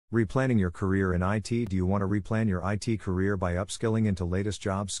Replanning your career in IT. Do you want to replan your IT career by upskilling into latest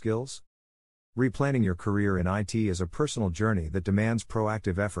job skills? Replanning your career in IT is a personal journey that demands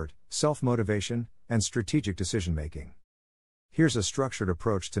proactive effort, self-motivation, and strategic decision-making. Here's a structured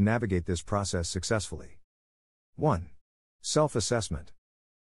approach to navigate this process successfully. 1. Self-assessment.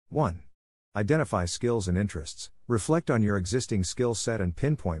 1. Identify skills and interests. Reflect on your existing skill set and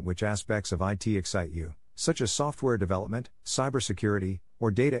pinpoint which aspects of IT excite you, such as software development, cybersecurity, or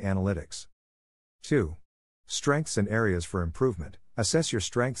data analytics. 2. Strengths and areas for improvement. Assess your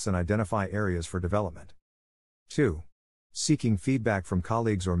strengths and identify areas for development. 2. Seeking feedback from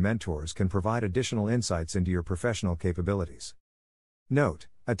colleagues or mentors can provide additional insights into your professional capabilities. Note: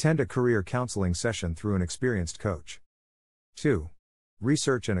 attend a career counseling session through an experienced coach. 2.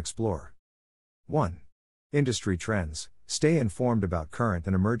 Research and explore. 1. Industry trends. Stay informed about current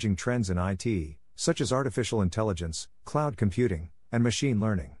and emerging trends in IT, such as artificial intelligence, cloud computing, and machine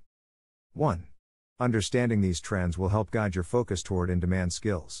learning. 1. Understanding these trends will help guide your focus toward in-demand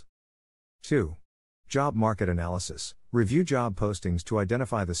skills. 2. Job market analysis. Review job postings to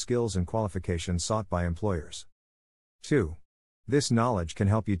identify the skills and qualifications sought by employers. 2. This knowledge can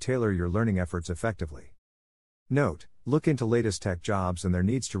help you tailor your learning efforts effectively. Note: look into latest tech jobs and their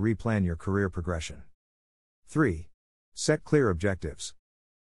needs to replan your career progression. 3. Set clear objectives.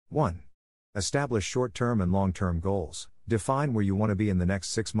 1. Establish short-term and long-term goals. Define where you want to be in the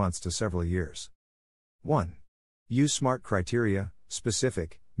next 6 months to several years. 1. Use SMART criteria: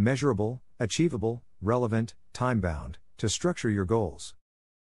 specific, measurable, achievable, relevant, time-bound, to structure your goals.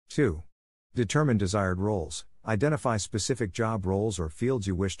 2. Determine desired roles. Identify specific job roles or fields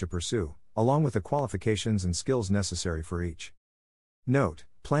you wish to pursue, along with the qualifications and skills necessary for each. Note: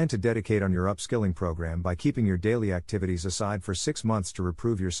 plan to dedicate on your upskilling program by keeping your daily activities aside for 6 months to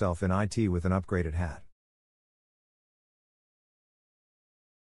reprove yourself in IT with an upgraded hat.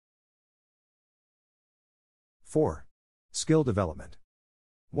 4. Skill development.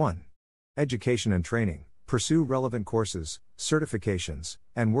 1. Education and training. Pursue relevant courses, certifications,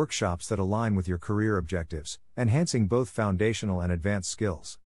 and workshops that align with your career objectives, enhancing both foundational and advanced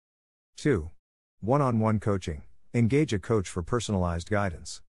skills. 2. One-on-one coaching. Engage a coach for personalized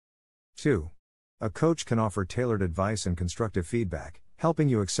guidance. 2. A coach can offer tailored advice and constructive feedback, helping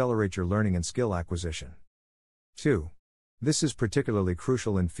you accelerate your learning and skill acquisition. 2. This is particularly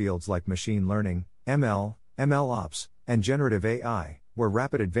crucial in fields like machine learning, ML, MLOps, and generative AI, where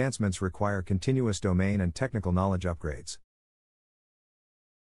rapid advancements require continuous domain and technical knowledge upgrades.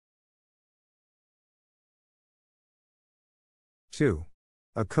 2.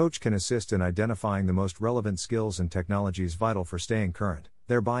 A coach can assist in identifying the most relevant skills and technologies vital for staying current,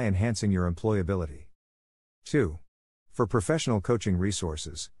 thereby enhancing your employability. 2. For professional coaching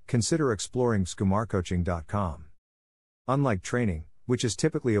resources, consider exploring skumarcoaching.com. Unlike training, which is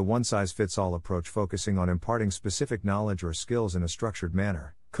typically a one-size-fits-all approach focusing on imparting specific knowledge or skills in a structured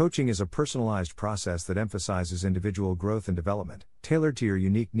manner, coaching is a personalized process that emphasizes individual growth and development, tailored to your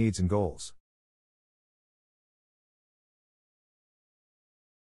unique needs and goals.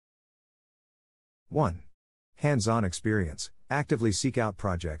 1. Hands-on experience. Actively seek out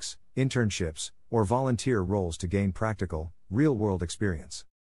projects, internships, or volunteer roles to gain practical, real-world experience.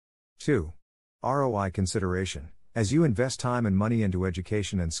 2. ROI consideration. As you invest time and money into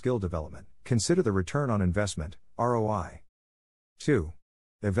education and skill development, consider the return on investment, ROI. 2.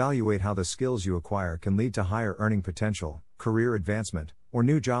 Evaluate how the skills you acquire can lead to higher earning potential, career advancement, or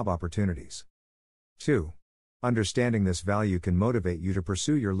new job opportunities. 2. Understanding this value can motivate you to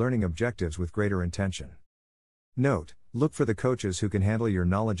pursue your learning objectives with greater intention. Note: look for the coaches who can handle your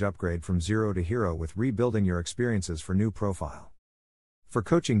knowledge upgrade from zero to hero with rebuilding your experiences for new profile. For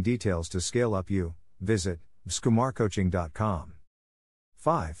coaching details to scale up you, visit skumarcoaching.com.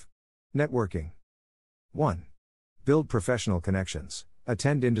 5. Networking. 1. Build professional connections.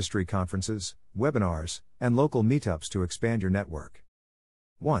 Attend industry conferences, webinars, and local meetups to expand your network.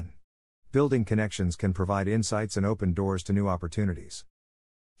 1. Building connections can provide insights and open doors to new opportunities.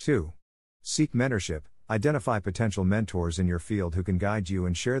 2. Seek mentorship. Identify potential mentors in your field who can guide you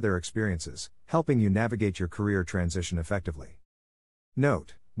and share their experiences, helping you navigate your career transition effectively.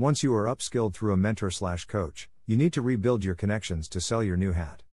 Note: once you are upskilled through a mentor/coach, you need to rebuild your connections to sell your new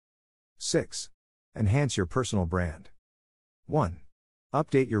hat. 6. Enhance your personal brand. 1.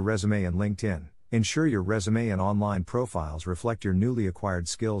 Update your resume and LinkedIn. Ensure your resume and online profiles reflect your newly acquired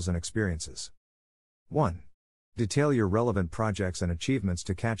skills and experiences. 1. Detail your relevant projects and achievements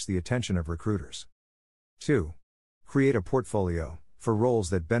to catch the attention of recruiters. 2. Create a portfolio. For roles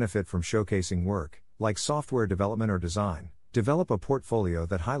that benefit from showcasing work, like software development or design, develop a portfolio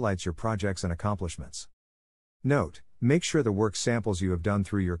that highlights your projects and accomplishments. Note: Make sure the work samples you have done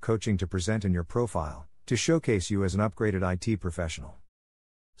through your coaching to present in your profile, to showcase you as an upgraded IT professional.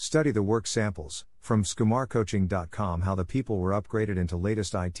 Study the work samples, from skumarcoaching.com, how the people were upgraded into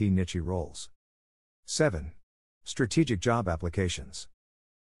latest IT niche roles. 7. Strategic job applications.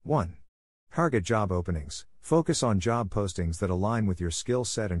 1. Target job openings. Focus on job postings that align with your skill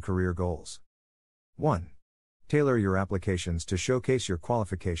set and career goals. 1. Tailor your applications to showcase your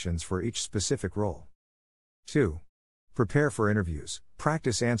qualifications for each specific role. 2. Prepare for interviews.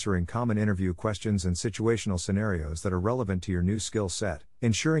 Practice answering common interview questions and situational scenarios that are relevant to your new skill set,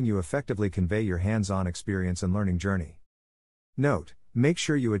 ensuring you effectively convey your hands-on experience and learning journey. Note: make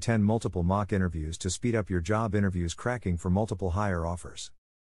sure you attend multiple mock interviews to speed up your job interviews cracking for multiple hire offers.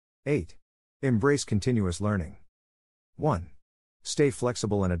 8. Embrace continuous learning. 1. Stay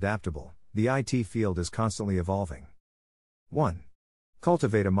flexible and adaptable. The IT field is constantly evolving. 1.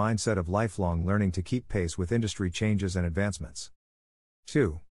 Cultivate a mindset of lifelong learning to keep pace with industry changes and advancements.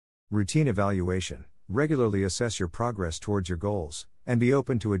 2. Routine evaluation. Regularly assess your progress towards your goals, and be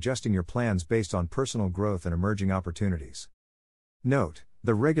open to adjusting your plans based on personal growth and emerging opportunities. Note: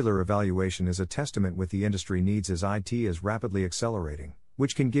 the regular evaluation is a testament with the industry needs as IT is rapidly accelerating,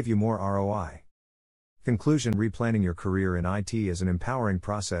 which can give you more ROI. Conclusion: replanning your career in IT is an empowering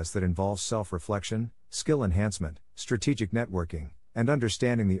process that involves self-reflection, skill enhancement, strategic networking, and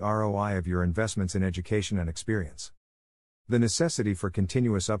understanding the ROI of your investments in education and experience. The necessity for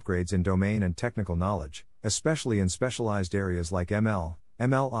continuous upgrades in domain and technical knowledge, especially in specialized areas like ML,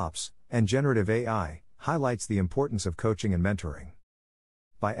 ML Ops, and generative AI, highlights the importance of coaching and mentoring.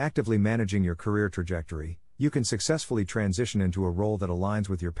 By actively managing your career trajectory, you can successfully transition into a role that aligns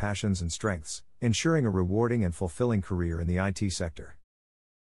with your passions and strengths, ensuring a rewarding and fulfilling career in the IT sector.